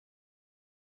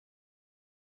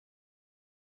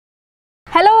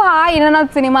Hi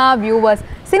Inandoutcinema viewers.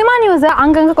 Cinema news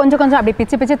அங்கங்க கொஞ்சம் அப்படி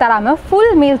பிச்சு தராம full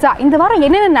meals இந்த வாரம்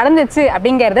என்னென்ன நடந்துச்சு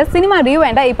அப்படிங்கறத சினிமா ரிவ்யூ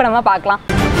என்டா இப்போ நம்ம பார்க்கலாம்.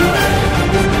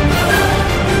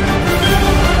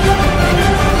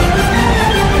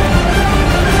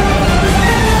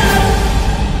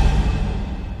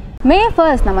 May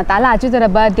 1st நம்ம தல அஜித்தோட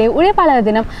பர்த்டே உழைப்பாளர்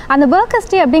தினம் அந்த வர்க்கர்ஸ்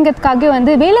டே அப்படிங்கிறதுக்காக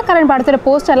வந்து வேலைக்காரன் படத்தோட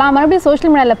போஸ்டர்லாம் மறுபடியும்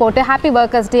சோஷியல் மீடியாவில் போட்டு ஹாப்பி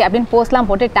வர்க்கர்ஸ் டே அப்படின்னு போஸ்ட்லாம்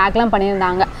போட்டு டேக்லாம்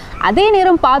பண்ணியிருந்தாங்க. அதே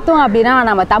நேரம் பார்த்தோம் அப்படின்னா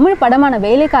நம்ம தமிழ் படமான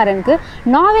வேலைக்காரனுக்கு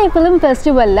Norway film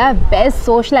ஃபெஸ்டிவலில் best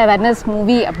social awareness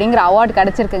movie அப்படிங்கிற அவார்டு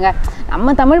கிடச்சிருக்குங்க.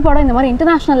 நம்ம தமிழ் படம் இந்த மாதிரி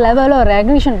இன்டர்நேஷ்னல் லெவலில் ஒரு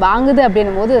ரெகக்னிஷன் வாங்குது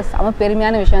அப்படின்னும் போது செம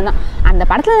பெருமையான விஷயம் தான். அந்த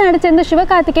படத்தில் நடிச்சிருந்த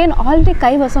சிவகார்த்திகேயன் ஆல்ரெடி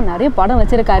கைவசம் நிறைய படம்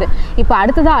வச்சிருக்காரு. இப்போ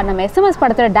அடுத்ததாக நம்ம SMS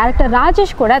படத்தோட டேரக்டர்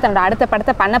ராஜேஷ் கூட தன்னோட அடுத்த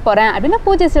படத்தை பண்ண போகிறேன் அப்படின்னு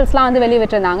பூஜை ஸ்டில்ஸ்லாம் வந்து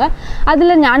வெளியிட்டிருந்தாங்க.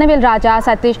 அதில் ஞானவேல் ராஜா,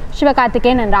 சதீஷ்,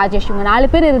 சிவகார்த்திகேயன் அண்ட் ராஜேஷ் இவங்க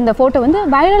 4 பேர் இருந்த ஃபோட்டோ வந்து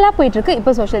வைரலாக போயிட்டுருக்கு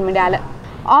இப்போ சோஷியல் மீடியாவில்.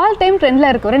 ஆல் டைம் ட்ரெண்டில்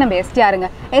இருக்கவரை நம்ம எஸ்டிஆருங்க.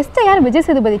 எஸ்டிஆர் விஜய்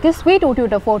சேதுபதிக்கு ஸ்வீட் ஊட்டி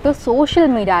விட்ட ஃபோட்டோ சோஷியல்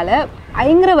மீடியாவில்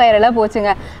பயங்கர வைரலாக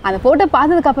போச்சுங்க. அந்த ஃபோட்டோ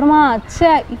பார்த்ததுக்கப்புறமா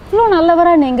இவ்வளோ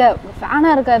நல்லவராக நீங்கள்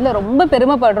ஃபேனாக இருக்கிறதுல ரொம்ப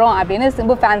பெருமைப்படுறோம் அப்படின்னு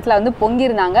சிம்பு ஃபேன்ஸில் வந்து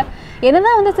பொங்கியிருந்தாங்க.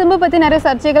 என்னதான் வந்து சிம்பு பற்றி நிறைய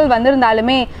சர்ச்சைகள்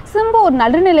வந்திருந்தாலுமே சிம்பு ஒரு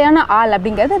நடுநிலையான ஆள்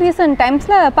அப்படிங்கிறது ரீசெண்ட்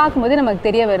டைம்ஸில் பார்க்கும்போது நமக்கு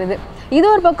தெரிய வருது. இது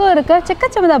ஒரு பக்கம் இருக்க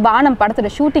செக்கச்சமத பானம் படத்தோட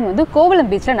ஷூட்டிங் வந்து கோவளம்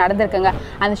பீச்சில் நடந்திருக்குங்க.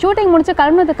 அந்த ஷூட்டிங் முடிச்சு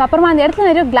கிளம்புனதுக்கு அப்புறமா அந்த இடத்துல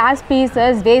நிறைய கிளாஸ்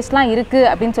பீசஸ் வேஸ்ட்லாம் இருக்குது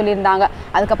அப்படின்னு சொல்லியிருந்தாங்க.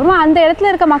 அதுக்கப்புறமா அந்த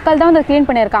இடத்துல இருக்க மக்கள் தான் வந்து க்ளீன்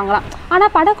பண்ணியிருக்காங்களாம்.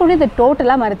 ஆனால் படக்குழு இது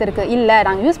டோட்டலாக மறுத்திருக்கு. இல்லை,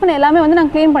 நாங்கள் யூஸ் பண்ண எல்லாமே வந்து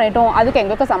நாங்கள் க்ளீன் பண்ணிட்டோம், அதுக்கு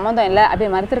எங்களுக்கு சம்மந்தம் இல்லை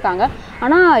அப்படின்னு மறுத்திருக்காங்க.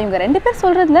 ஆனால் இவங்க 2 பேர்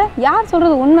சொல்கிறதுல யார்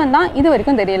சொல்கிறது உண்மை தான் இது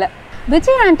வரைக்கும் தெரியல.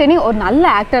 விஜய் ஆண்டனி ஒரு நல்ல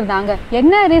ஆக்டர் தாங்க.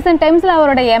 என்ன ரீசெண்ட் டைம்ஸில்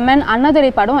அவரோட எம்என்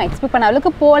அண்ணாதுரை படம் எக்ஸ்பெக்ட் பண்ண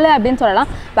அளவுக்கு போகல அப்படின்னு சொல்லலாம்.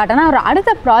 பட் ஆனால் அவர்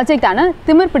அடுத்த ப்ராஜெக்டான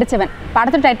திமிர் பிடிச்சவன்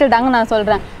படத்தோட டைட்டில் தாங்க நான்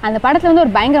சொல்கிறேன். அந்த படத்தில் வந்து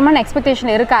ஒரு பயங்கரமான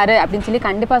எக்ஸ்பெக்டேஷன் இருக்காரு அப்படின்னு சொல்லி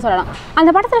கண்டிப்பாக சொல்லலாம். அந்த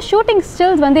படத்தில் ஷூட்டிங்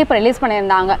ஸ்டில்ஸ் வந்து இப்போ ரிலீஸ்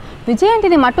பண்ணியிருந்தாங்க. விஜய்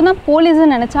ஆண்டனி மட்டும்தான்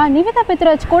போலீஸ்ன்னு நினச்சா நிவேதா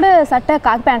பெத்ராஜ் கூட சட்டை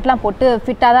காக் பேண்ட்லாம் போட்டு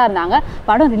ஃபிட்டாக தான் இருந்தாங்க.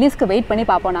 படம் ரிலீஸ்க்கு வெயிட் பண்ணி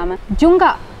பார்ப்போம் நாம.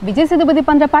 ஜுங்கா விஜய் சேதுபதி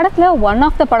பண்ணுற படத்தில் ஒன்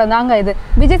ஆஃப் த படம் தாங்க இது.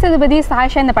 விஜய் சேதுபதி,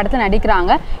 சாஷா இந்த படத்தில்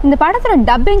நடிக்கிறாங்க. இந்த படத்தோட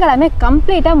டப்பிங் எல்லாமே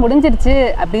கம்ப்ளீட்டாக முடிஞ்சிருச்சு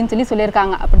அப்படின்னு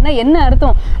சொல்லியிருக்காங்க. அப்படின்னா என்ன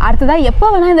அர்த்தம்? அடுத்ததாக எப்போ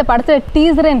வேணால் இந்த படத்தோட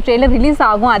டீசர் அண்ட் ட்ரெய்லர் ரிலீஸ்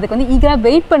ஆகும், அதுக்கு வந்து ஈகராக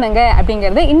வெயிட் பண்ணுங்க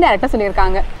அப்படிங்கிறத இன்டெரக்டாக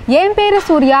சொல்லியிருக்காங்க. என் பேர்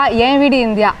சூர்யா, என் வீடு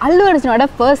இந்தியா அல்லு அர்ஜுனோட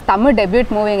ஃபர்ஸ்ட் தமிழ் டெபியூட்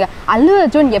மூவிங்க. அல்லு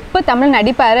அர்ஜுன் எப்போ தமிழ்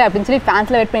நடிப்பார் அப்படின்னு சொல்லி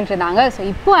ஃபேன்ஸில் வெயிட் பண்ணிட்டு இருந்தாங்க. ஸோ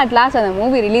இப்போ அட்லாஸ்ட் அந்த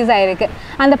மூவி ரிலீஸ் ஆகிருக்கு.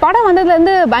 அந்த படம்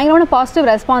வந்ததுலேருந்து பயங்கரமான பாசிட்டிவ்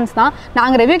ரெஸ்பான்ஸ் தான்.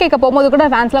 நாங்கள் ரிவ்யூ கேட்க போகும்போது கூட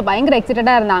ஃபேன்ஸில் பயங்கர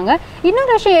எக்ஸைட்டடாக இருந்தாங்க.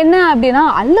 இன்னொரு விஷயம் என்ன அப்படின்னா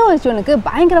அல்லு அர்ஜுனுக்கு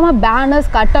பயங்கரமாக பேனர்ஸ்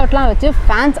கட் அவுட்லாம் வச்சு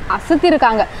ஃபேன்ஸ்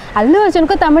அசத்திருக்காங்க. அல்லு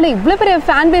அர்ஜுனுக்கு தமிழில் இவ்வளோ பெரிய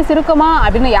ஃபேன் பேஸ் இருக்குமா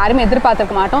அப்படின்னு யாருமே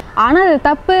எதிர்பார்த்துருக்க மாட்டோம். ஆனால் அது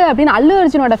தப்பு அப்படின்னு அல்லு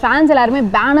அர்ஜுனோட ஃபேன்ஸ் எல்லாருமே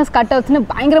பேனர்ஸ் கட் அவுட்ஸ்னு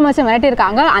பயங்கரமாக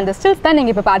மிரட்டியிருக்காங்க. அந்த ஸ்டில்ஸ் தான்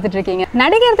நீங்கள் இப்போ பார்த்துட்டு இருக்கீங்க.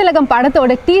 நடிகர் திலகம்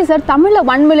படத்தோட டீசர் தமிழில்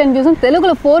 1 மில்லியன் வியூஸும்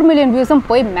தெலுங்குல 4 மில்லியன் வியூஸும்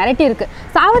போய் மிரட்டி இருக்கு.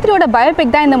 சாவித்ரியோட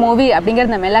பயோபிக் தான் இந்த மூவி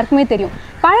அப்படிங்கிறது நம்ம எல்லாருக்குமே தெரியும்.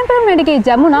 பழம்பெரும் நடிகை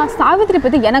ஜமுனா சாவித்ரி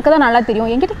பற்றி எனக்கு தான் நல்லா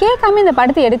தெரியும், என்கிட்ட கேட்காம இந்த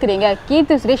படத்தை எடுக்கிறீங்க,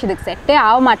 கீர்த்தி சுரேஷ் இதுக்கு செட்டே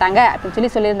ஆக மாட்டாங்க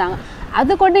அப்படின்னு சொல்லியிருந்தாங்க.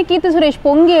 அது கொண்டு கீர்த்தி சுரேஷ்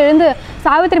பொங்கி எழுந்து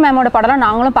சாவித்ரி மேமோட படம்லாம்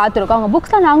நாங்களும் பார்த்துருக்கோம், அவங்க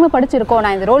புக்ஸ்லாம் நாங்களும் படிச்சிருக்கோம்,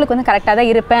 நான் இந்த ரோலுக்கு வந்து கரெக்டாக தான்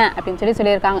இருப்பேன் அப்படின்னு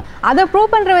சொல்லியிருக்காங்க. அதை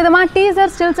ப்ரூவ் பண்ணுற விதமாக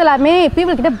டீசர் ஸ்டில்ஸ் எல்லாமே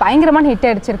பீப்புள் கிட்ட பயங்கரமான ஹிட்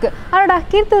அடிச்சிருக்கு. அதோட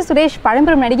கீர்த்தி சுரேஷ்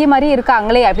பழம்பெரும் நடிகை மாதிரி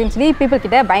இருக்காங்களே அப்படின்னு சொல்லி பீப்புள்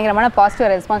கிட்ட பயங்கரமான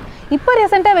பாசிட்டிவ் ரெஸ்பான்ஸ். இப்போ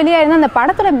ரீசெண்டாக வெளியாயிருந்த அந்த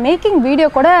படத்தோட மேக்கிங் வீடியோ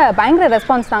கூட பயங்கர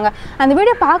ரெஸ்பான்ஸ் தாங்க. அந்த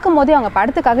வீடியோ பார்க்கும் போதே அவங்க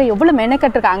படத்துக்காக எவ்வளோ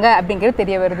மெனக்கட்டுருக்காங்க அப்படிங்கிறது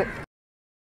தெரிய வருது.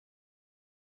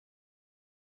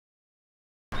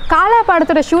 காலா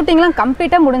படத்தோட ஷூட்டிங்லாம்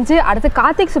கம்ப்ளீட்டாக முடிஞ்சு அடுத்து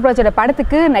கார்த்திக் சுப்ராஜோட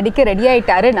படத்துக்கு நடிக்க ரெடி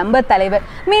ஆகிட்டாரு நம்ம தலைவர்.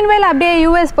 மீன்வேல் அப்படியே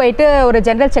US போயிட்டு ஒரு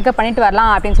ஜென்ரல் செக்அப் பண்ணிட்டு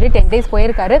வரலாம் அப்படின்னு சொல்லி 10 days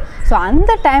போயிருக்காரு. ஸோ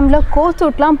அந்த டைமில் கோட்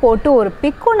சூட்லாம் போட்டு ஒரு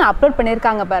பிக் ஒன்று அப்லோட்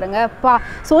பண்ணியிருக்காங்க பாருங்க.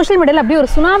 சோஷியல் மீடியாவில் அப்படியே ஒரு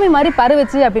சுனாமி மாதிரி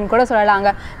பரவுச்சு அப்படின்னு கூட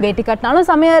சொல்லலாங்க. வேட்டி கட்டினாலும்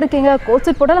செமையாக இருக்கீங்க, கோட்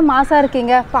சூட் போட்டாலும் மாசாக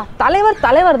இருக்கீங்க,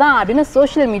 தலைவர் தான் அப்படின்னு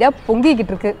சோஷியல் மீடியா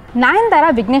பொங்கிக்கிட்டு இருக்கு.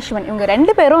 நயன்தாரா, விக்னேஷ்வன் இவங்க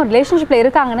 2 பேரும் ரிலேஷன்ஷிப்பில்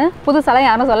இருக்காங்கன்னு புதுசாலாம்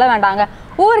யாரும் சொல்ல வேண்டாங்க,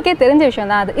 ஊருக்கே தெரிஞ்ச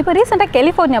விஷயம் தான் அது. இப்போ ரீசெண்டாக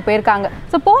கலிஃபோர்னியா போயிருக்காங்க.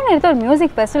 ஸோ போன இடத்துல ஒரு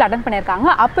மியூசிக் ஃபெஸ்டிவல் அட்டன் பண்ணியிருக்காங்க.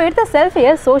 அப்போ எடுத்த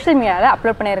செல்ஃபியை சோஷியல் மீடியாவில்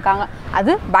அப்லோட் பண்ணியிருக்காங்க.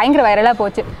 அது பயங்கர வைரலாக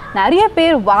போச்சு. நிறைய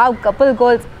பேர் வாவ் கப்புள்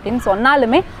கோல்ஸ் அப்படின்னு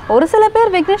சொன்னாலுமே ஒரு சில பேர்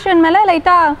விக்னேஷ்வன் மேலே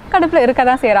லைட்டாக கடுப்பில் இருக்க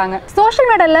தான் செய்கிறாங்க. சோஷியல்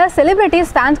மீடியாவில்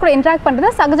செலிபிரிட்டிஸ் ஃபேன்ஸ் கூட இன்ட்ராக்ட்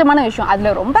பண்ணுறது சகஜமான விஷயம்.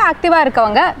 அதில் ரொம்ப ஆக்டிவாக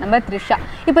இருக்கவங்க நம்ம த்ரிஷா.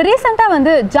 இப்போ ரீசெண்டாக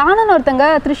வந்து ஜானுன்னு ஒருத்தங்க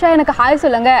த்ரிஷா எனக்கு ஹாய்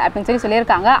சொல்லுங்க அப்படின்னு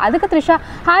சொல்லியிருக்காங்க. அதுக்கு த்ரிஷா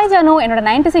ஹாய் ஜானு, என்னோட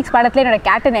 96 படத்தில் என்னோட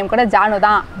கேரக்டர் நேம் கூட ஜானு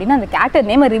தான் அப்படின்னு அந்த கேரக்டர்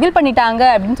நேம் ரிவீல் பண்ணிட்டாங்க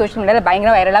அப்படின்னு சோஷியல் மீடியாவில்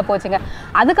பயங்கர வைரலாக போச்சுங்க.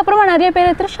 அதுக்கப்புறமா நிறைய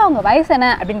பேர் த்ரிஷா அவங்க வயசு என்ன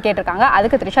அப்படின்னு கேட்டிருக்காங்க.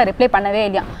 அதுக்கு த்ரிஷா ரிப்ளை பண்ணவே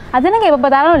இல்லையா. அது என்னங்க எப்போ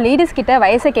பார்த்தாலும் லேடிஸ் கிட்ட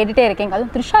வயசை கேட்டுகிட்டே இருக்கீங்க,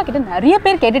 அதுவும் த்ரிஷா கிட்ட நிறைய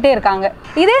பேர் கேட்டுகிட்டே இருக்காங்க.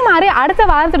 இதே மாதிரி அடுத்த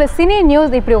வாரத்தோட சினி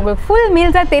நியூஸ் இப்படி உங்களுக்கு ஃபுல்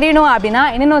மீல்ஸாக தெரியணும் அப்படின்னா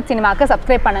இன்னொரு சினிமாவுக்கு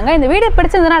சப்ஸ்கிரைப் பண்ணுங்கள். இந்த வீடியோ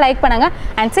பிடிச்சிருந்ததுன்னா லைக் பண்ணுங்கள்.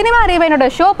 அண்ட் சினிமா ரீவைனோட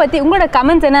ஷோ பற்றி உங்களோட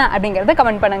கமெண்ட்ஸ் என்ன அப்படிங்கிறத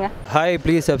கமெண்ட் பண்ணுங்கள். Hi,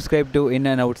 please subscribe to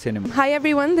Inandoutcinema. Hi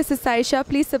everyone, this is Saisha.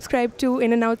 Please subscribe to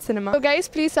Inandoutcinema. So guys,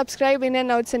 please subscribe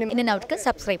Inandoutcinema. In-N-Outக்கு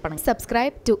subscribe பண்ணுங்க.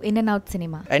 Subscribe to In-N-Out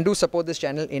And do support this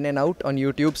channel In and Out on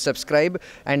YouTube. Subscribe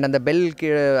and on the bell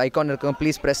icon,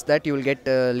 please press that. You will get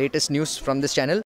latest news from this channel.